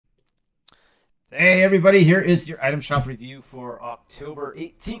Hey everybody, here is your item shop review for October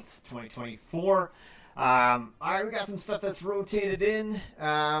 18th, 2024. Alright, we got some stuff that's rotated in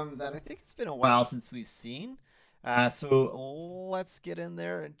that I think it's been a while since we've seen. So let's get in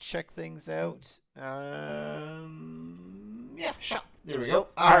there and check things out. Yeah, shop. There we go.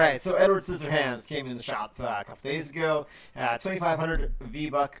 Alright, so Edward Scissorhands came in the shop a couple days ago. 2,500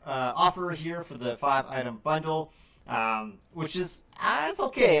 V-Buck offer here for the 5-item bundle. Which is it's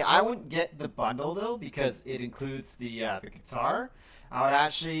okay. I wouldn't get the bundle though because it includes the guitar. I would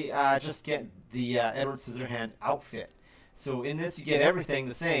actually just get the Edward Scissorhand outfit. So in this you get everything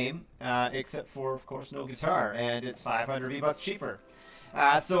the same except for of course no guitar, and it's 500 V-Bucks cheaper.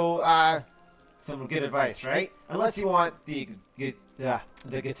 Some good advice, right? Unless you want the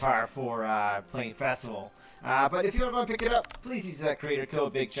guitar for playing festival. But if you want to pick it up, please use that creator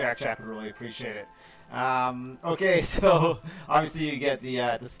code Big Jack. Jack would really appreciate it. Okay, so obviously you get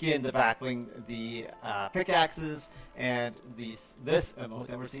the skin, the backbling, the pickaxes, and this emote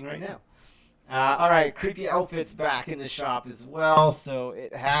that we're seeing right now. Alright, creepy outfits back in the shop as well. So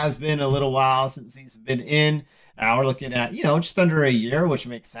it has been a little while since these have been in. We're looking at, just under a year, which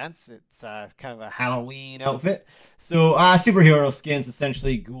makes sense. It's kind of a Halloween outfit. So superhero skins,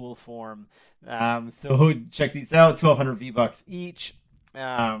 essentially ghoul form. So check these out, 1,200 V-Bucks each.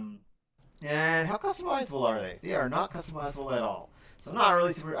 And how customizable are they? They are not customizable at all. So not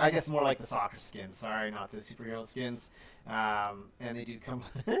really super, I guess more like the soccer skins. Sorry, not the superhero skins. And they do come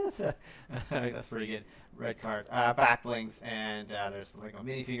that's pretty good. Red card. Backlinks, and there's like a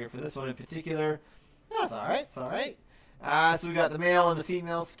minifigure for this one in particular. That's alright, it's alright. So we got the male and the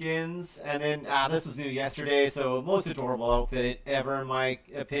female skins, and then this was new yesterday, so most adorable outfit ever in my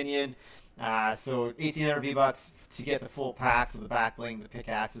opinion. So 1,800 V-Bucks to get the full packs of the backbling, the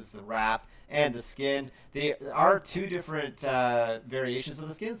pickaxes, the wrap, and the skin. There are two different variations of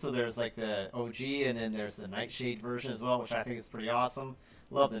the skin. So there's like the OG, and then there's the Nightshade version as well, which I think is pretty awesome.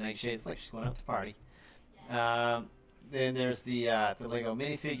 Love the Nightshade. It's like she's going out to party. Then there's the Lego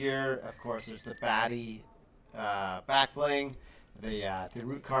minifigure. Of course, there's the Batty backbling, the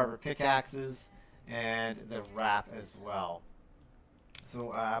root carver pickaxes, and the wrap as well.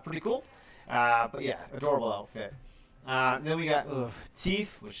 So pretty cool. But yeah, adorable outfit. Then we got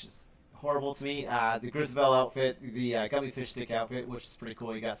Teeth, which is horrible to me. The Grisabelle outfit, the Gummy Fish Stick outfit, which is pretty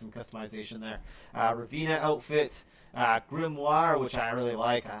cool. You got some customization there. Ravina outfit. Grimoire, which I really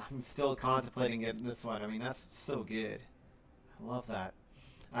like. I'm still contemplating getting this one. I mean, that's so good. I love that.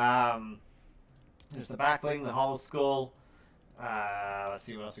 There's the backbling, the hollow skull. Let's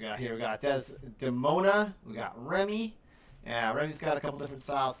see what else we got here. We got Desdemona. We got Remy. Yeah, Remy's got a couple different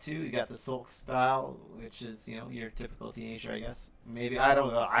styles too. You got the Sulk style, which is, your typical teenager, I guess. Maybe, I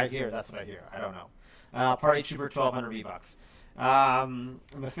don't know. That's what I hear. I don't know. Party Trooper, 1,200 V-Bucks.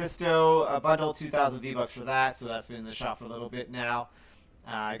 Mephisto, a bundle, 2,000 V-Bucks for that, so that's been in the shop for a little bit now.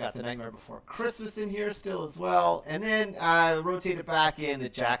 I got the Nightmare Before Christmas in here still as well. And then I rotated back in the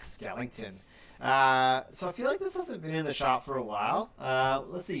Jack Skellington. So I feel like this hasn't been in the shop for a while.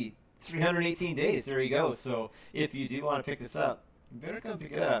 Let's see. 318 days. There you go. So if you do want to pick this up, you better come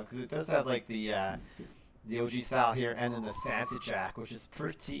pick it up because it does have like the OG style here, and then the Santa Jack, which is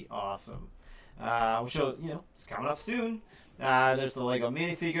pretty awesome. Which will, it's coming up soon. There's the Lego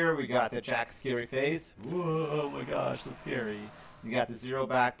minifigure. We got the Jack scary face. Whoa, oh my gosh, so scary. We got the Zero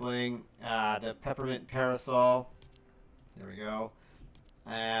back bling, the peppermint parasol. There we go.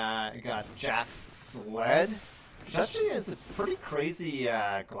 We got Jack's sled. Which actually is a pretty crazy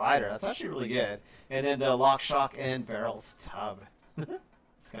glider. That's actually really good. And then the Lock, Shock, and Barrels tub.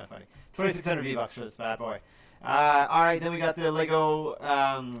 It's kind of funny. 2,600 V-Bucks for this bad boy. Alright, then we got the Lego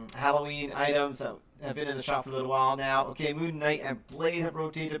Halloween items that have been in the shop for a little while now. Okay, Moon Knight and Blade have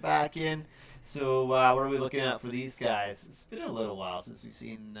rotated back in. So what are we looking at for these guys? It's been a little while since we've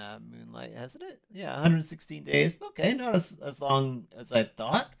seen Moonlight, hasn't it? Yeah, 116 days. Okay, not as long as I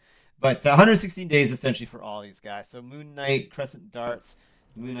thought. But 116 days essentially for all these guys. So Moon Knight, Crescent Darts.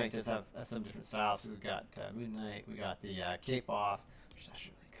 Moon Knight does have some different styles. So we've got Moon Knight, we got the cape off, which is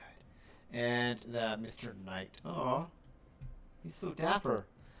actually really good. And the Mr. Knight. Oh, he's so dapper.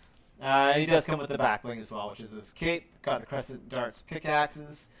 He does come with the backbling as well, which is his cape. Got the Crescent Darts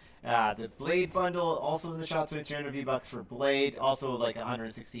pickaxes. The Blade bundle also in the shop, 2,300 V-Bucks for Blade. Also like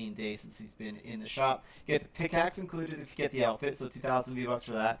 116 days since he's been in the shop. You get the pickaxe included if you get the outfit, so 2,000 V-Bucks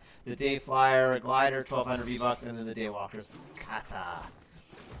for that. The Day Flyer, glider, 1,200 V-Bucks, and then the Daywalker's kata.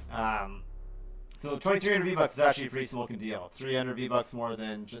 So 2,300 V-Bucks is actually a pretty smoking deal. 300 V-Bucks more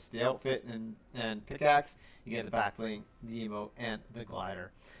than just the outfit and pickaxe. You get the backbling, the emote, and the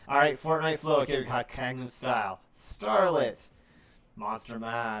glider. Alright, Fortnite flow. Okay, we got Gangnam Style, Starlit, Monster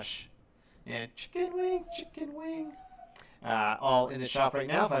Mash, and chicken wing. All in the shop right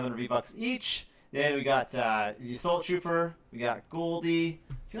now, 500 V-Bucks each. Then we got the Assault Trooper, we got Goldie.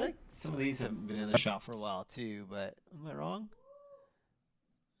 I feel like some of these haven't been in the shop for a while too, but am I wrong?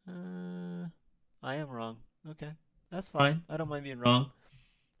 I am wrong. Okay, that's fine. I don't mind being wrong.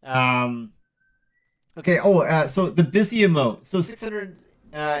 Okay. Oh, so the busy emote. So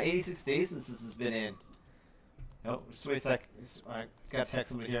 686 days since this has been in. Oh, just wait a sec. I got to text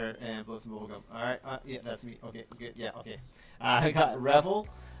somebody here and blow some bubblegum. All right. Yeah, that's me. Okay, good. Yeah, okay. I got Revel,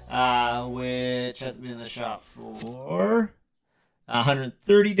 which hasn't been in the shop for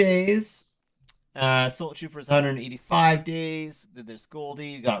 130 days. Assault Troopers 185 days. Then there's Goldie.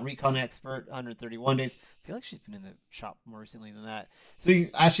 You got Recon Expert 131 days. I feel like she's been in the shop more recently than that. So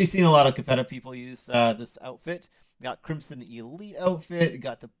you've actually seen a lot of competitive people use this outfit. You got Crimson Elite outfit. You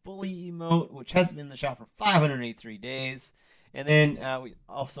got the Bully emote, which hasn't been in the shop for 583 days. And then we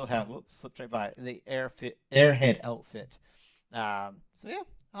also have, whoops, slipped right by, the Airhead outfit. So yeah,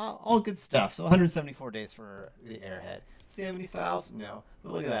 all good stuff. So 174 days for the Airhead. See how many styles? No.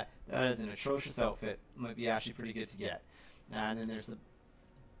 But look at that. That is an atrocious outfit. Might be actually pretty good to get. And then there's the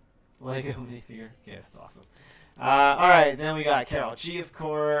Lego minifigure. Okay, that's awesome. Alright, then we got Carol G, of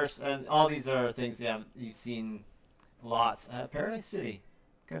course. And all these are things you've seen lots. Paradise City.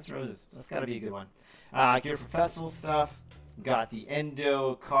 Guns N' Roses. That's got to be a good one. Gear for festival stuff. Got the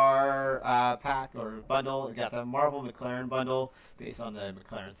Endo car pack or bundle. You got the Marvel McLaren bundle based on the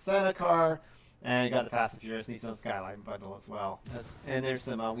McLaren Senna car. And you got the Fast and Furious Nissan Skyline bundle as well. And there's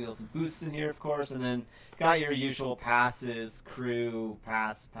some wheels and boosts in here, of course. And then got your usual passes, crew,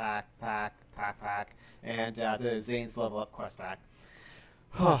 pass, pack, and the Zane's Level Up quest pack.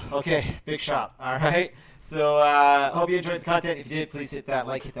 Okay, big shop. All right. So hope you enjoyed the content. If you did, please hit that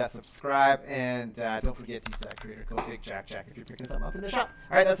like, hit that subscribe, and don't forget to use that creator code BigJackJack if you're picking something up in the shop.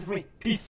 All right, that's it for me. Peace.